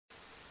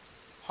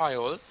Hi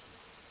all,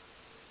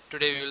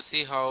 today we will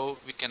see how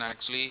we can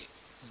actually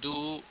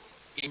do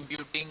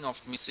imputing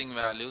of missing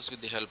values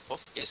with the help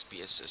of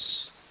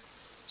SPSS.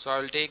 So I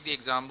will take the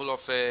example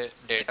of a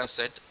data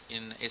set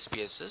in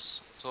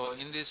SPSS. So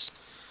in this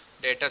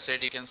data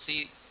set you can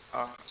see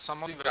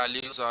some of the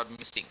values are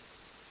missing,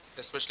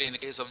 especially in the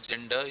case of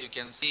gender you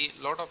can see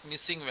a lot of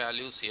missing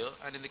values here,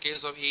 and in the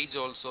case of age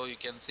also you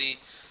can see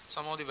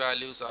some of the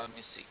values are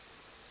missing.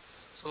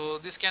 So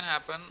this can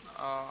happen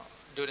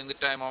during the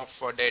time of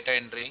data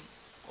entering,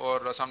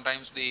 or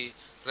sometimes the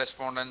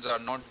respondents are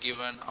not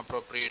given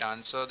appropriate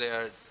answer. They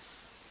are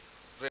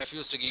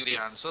refused to give the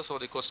answer, so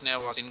the questionnaire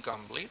was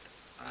incomplete.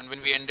 And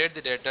when we entered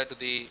the data to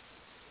the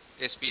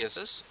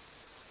SPSS,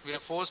 we are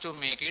forced to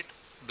make it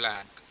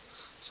blank.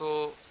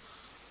 So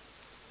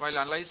while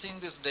analyzing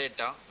this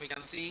data, we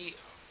can see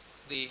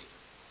the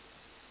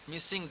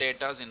missing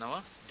data in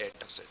our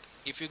data set.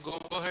 If you go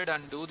ahead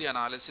and do the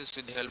analysis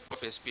with the help of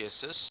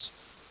SPSS,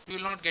 you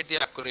will not get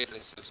the accurate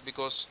results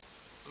because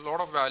a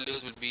lot of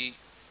values will be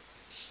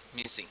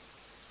missing.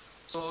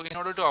 So in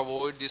order to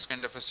avoid this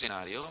kind of a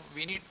scenario,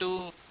 we need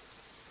to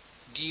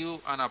give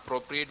an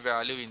appropriate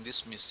value in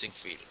this missing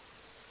field.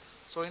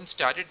 So in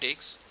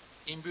statistics,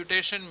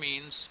 imputation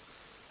means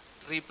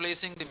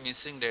replacing the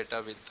missing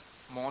data with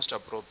most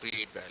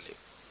appropriate value.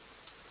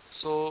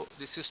 So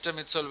the system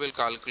itself will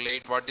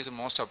calculate what is the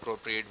most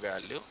appropriate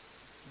value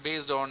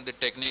based on the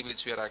technique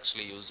which we are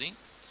actually using,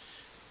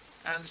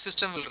 and the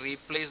system will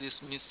replace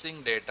this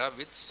missing data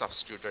with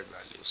substituted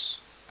values.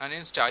 And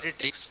in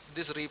statistics,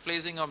 this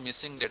replacing of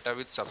missing data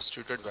with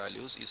substituted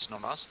values is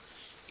known as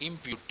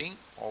imputing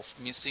of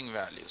missing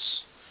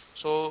values.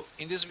 So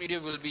in this video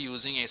we'll be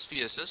using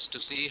SPSS to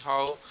see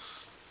how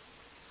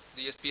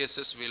the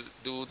SPSS will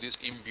do this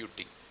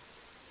imputing.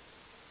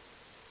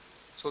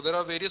 So there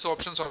are various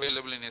options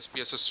available in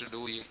SPSS to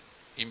do the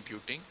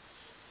imputing.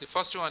 The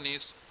first one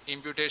is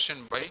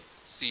imputation by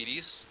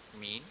series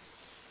mean,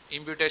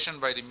 imputation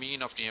by the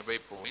mean of nearby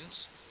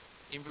points,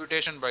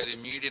 imputation by the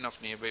median of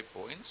nearby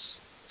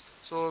points.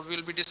 So we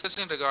will be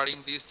discussing regarding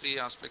these three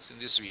aspects in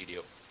this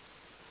video.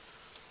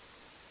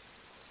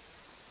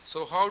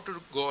 So how to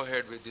go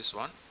ahead with this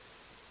one?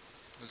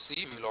 We'll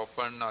see. We will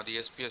open the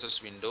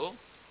SPSS window.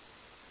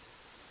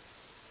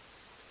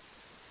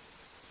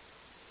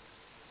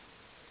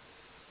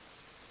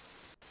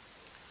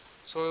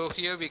 So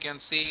here we can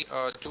see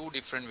two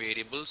different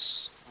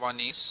variables. One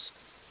is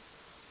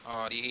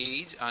the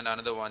age and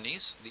another one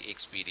is the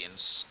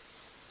experience.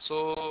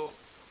 So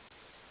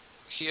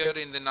here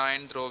in the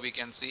 9th row we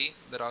can see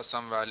there are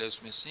some values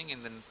missing.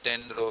 In the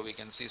 10th row we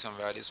can see some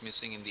values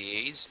missing in the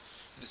age.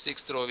 In the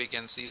 6th row we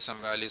can see some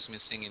values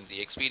missing in the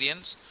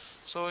experience.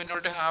 So in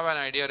order to have an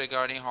idea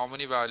regarding how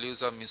many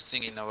values are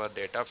missing in our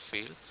data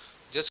field,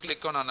 just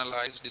click on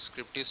analyze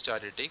descriptive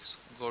statistics,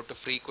 go to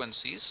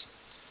frequencies,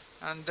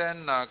 and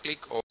then click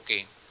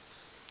OK.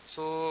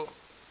 So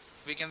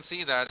we can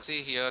see that,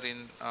 see here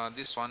in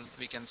this one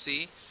we can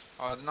see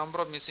the number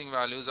of missing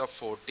values are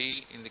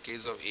 40 in the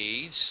case of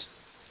age,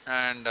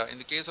 and in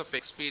the case of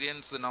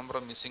experience the number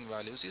of missing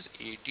values is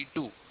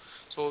 82.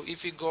 So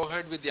if we go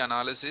ahead with the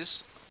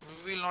analysis,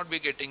 we will not be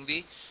getting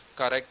the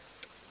correct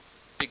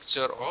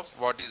picture of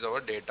what is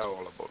our data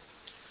all about.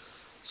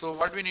 So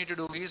what we need to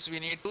do is we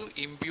need to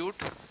impute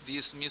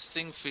these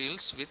missing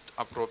fields with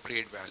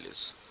appropriate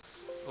values.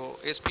 So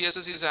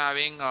SPSS is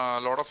having a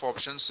lot of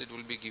options it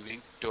will be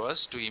giving to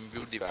us to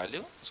impute the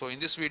value. So in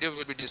this video we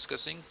will be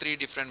discussing three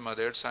different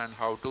methods and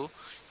how to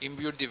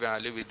impute the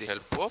value with the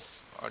help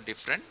of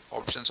different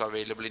options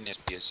available in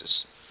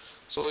SPSS.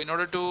 So in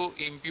order to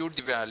impute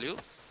the value,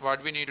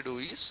 what we need to do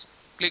is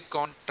click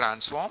on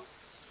transform,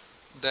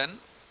 then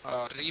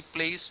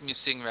replace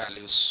missing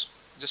values.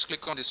 Just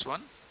click on this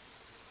one.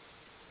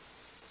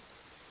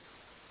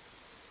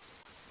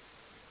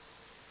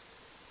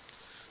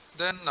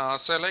 Then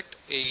select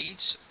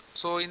age.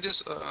 So in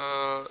this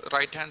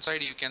right hand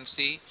side you can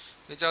see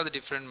which are the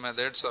different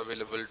methods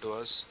available to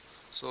us.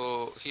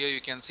 So here you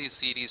can see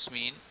series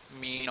mean,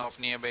 mean of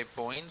nearby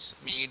points,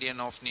 median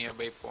of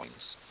nearby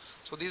points.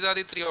 So these are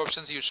the three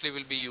options usually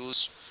will be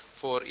used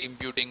for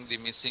imputing the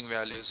missing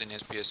values in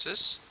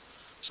SPSS.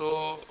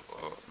 So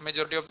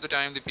majority of the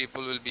time the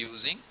people will be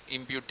using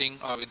imputing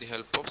with the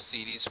help of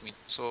series mean.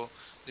 So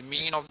the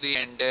mean of the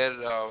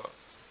entire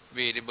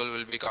variable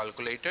will be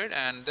calculated,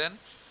 and then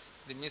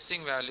the missing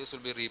values will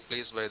be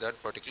replaced by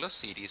that particular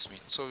series mean.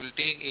 So we'll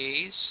take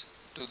age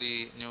to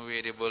the new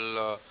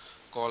variable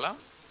column,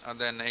 and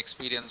then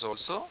experience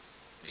also.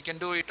 We can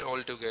do it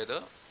all together.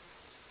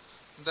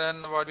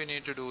 Then what we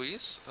need to do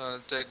is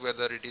check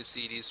whether it is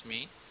series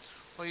mean,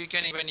 or you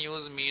can even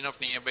use mean of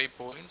nearby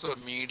points or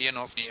median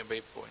of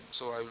nearby points.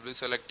 So I will be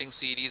selecting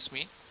series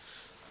mean.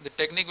 The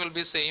technique will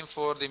be same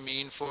for the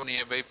mean for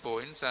nearby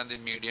points and the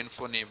median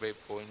for nearby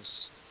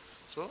points.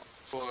 So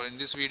for in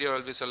this video I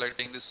will be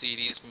selecting the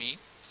series mean.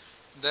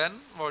 Then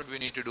what we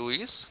need to do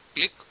is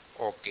click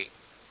OK.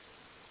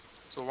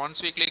 So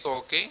once we click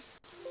OK,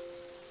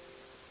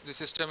 the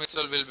system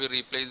itself will be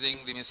replacing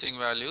the missing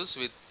values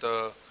with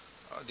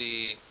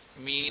the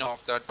mean of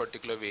that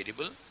particular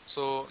variable.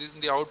 So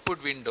in the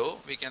output window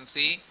we can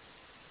see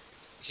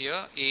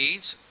here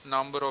age,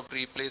 number of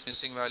replaced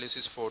missing values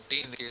is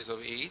 40 in the case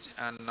of age,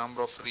 and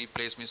number of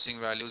replaced missing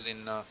values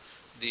in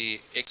the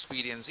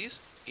experience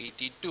is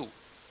 82.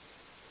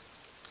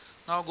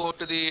 Now go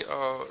to the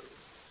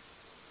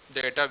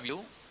data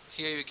view.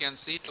 Here you can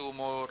see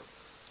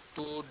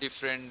two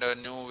different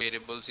new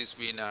variables is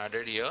being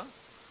added here.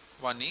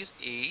 One is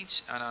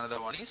age and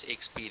another one is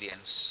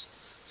experience.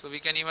 So we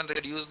can even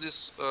reduce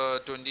this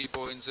 20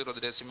 points or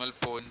the decimal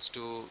points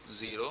to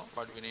 0.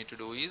 What we need to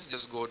do is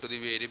just go to the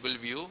variable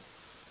view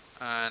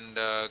and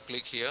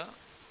click here.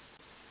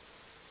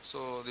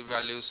 So the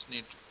values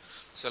need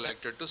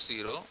selected to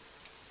 0.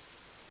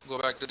 Go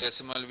back to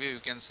decimal view, you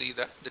can see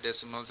that the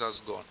decimals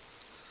has gone.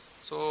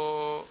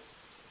 So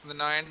the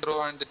 9th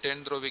row and the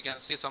 10th row, we can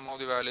see some of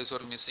the values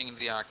are missing in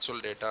the actual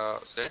data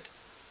set.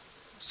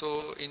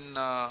 So in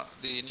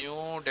the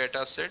new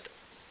data set,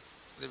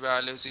 the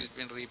values is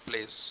been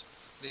replaced.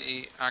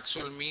 The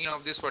actual mean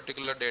of this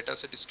particular data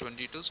set is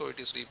 22, so it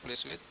is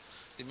replaced with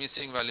the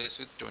missing values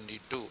with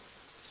 22.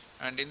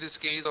 And in this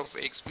case of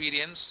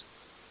experience,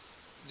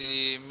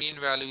 the mean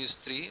value is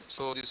 3,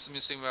 so this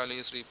missing value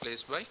is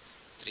replaced by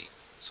 3.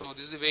 So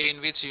this is the way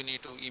in which you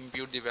need to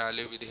impute the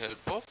value with the help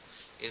of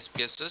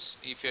SPSS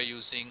if you are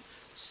using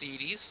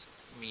series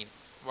mean.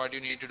 What you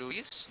need to do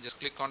is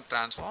just click on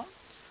transform,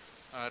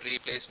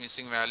 replace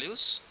missing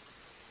values,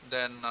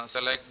 then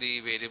select the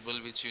variable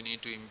which you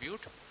need to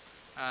impute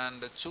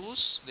and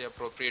choose the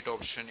appropriate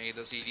option,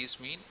 either series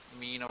mean,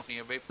 mean of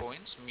nearby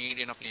points,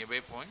 median of nearby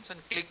points, and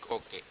click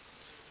OK.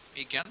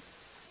 We can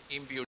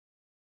impute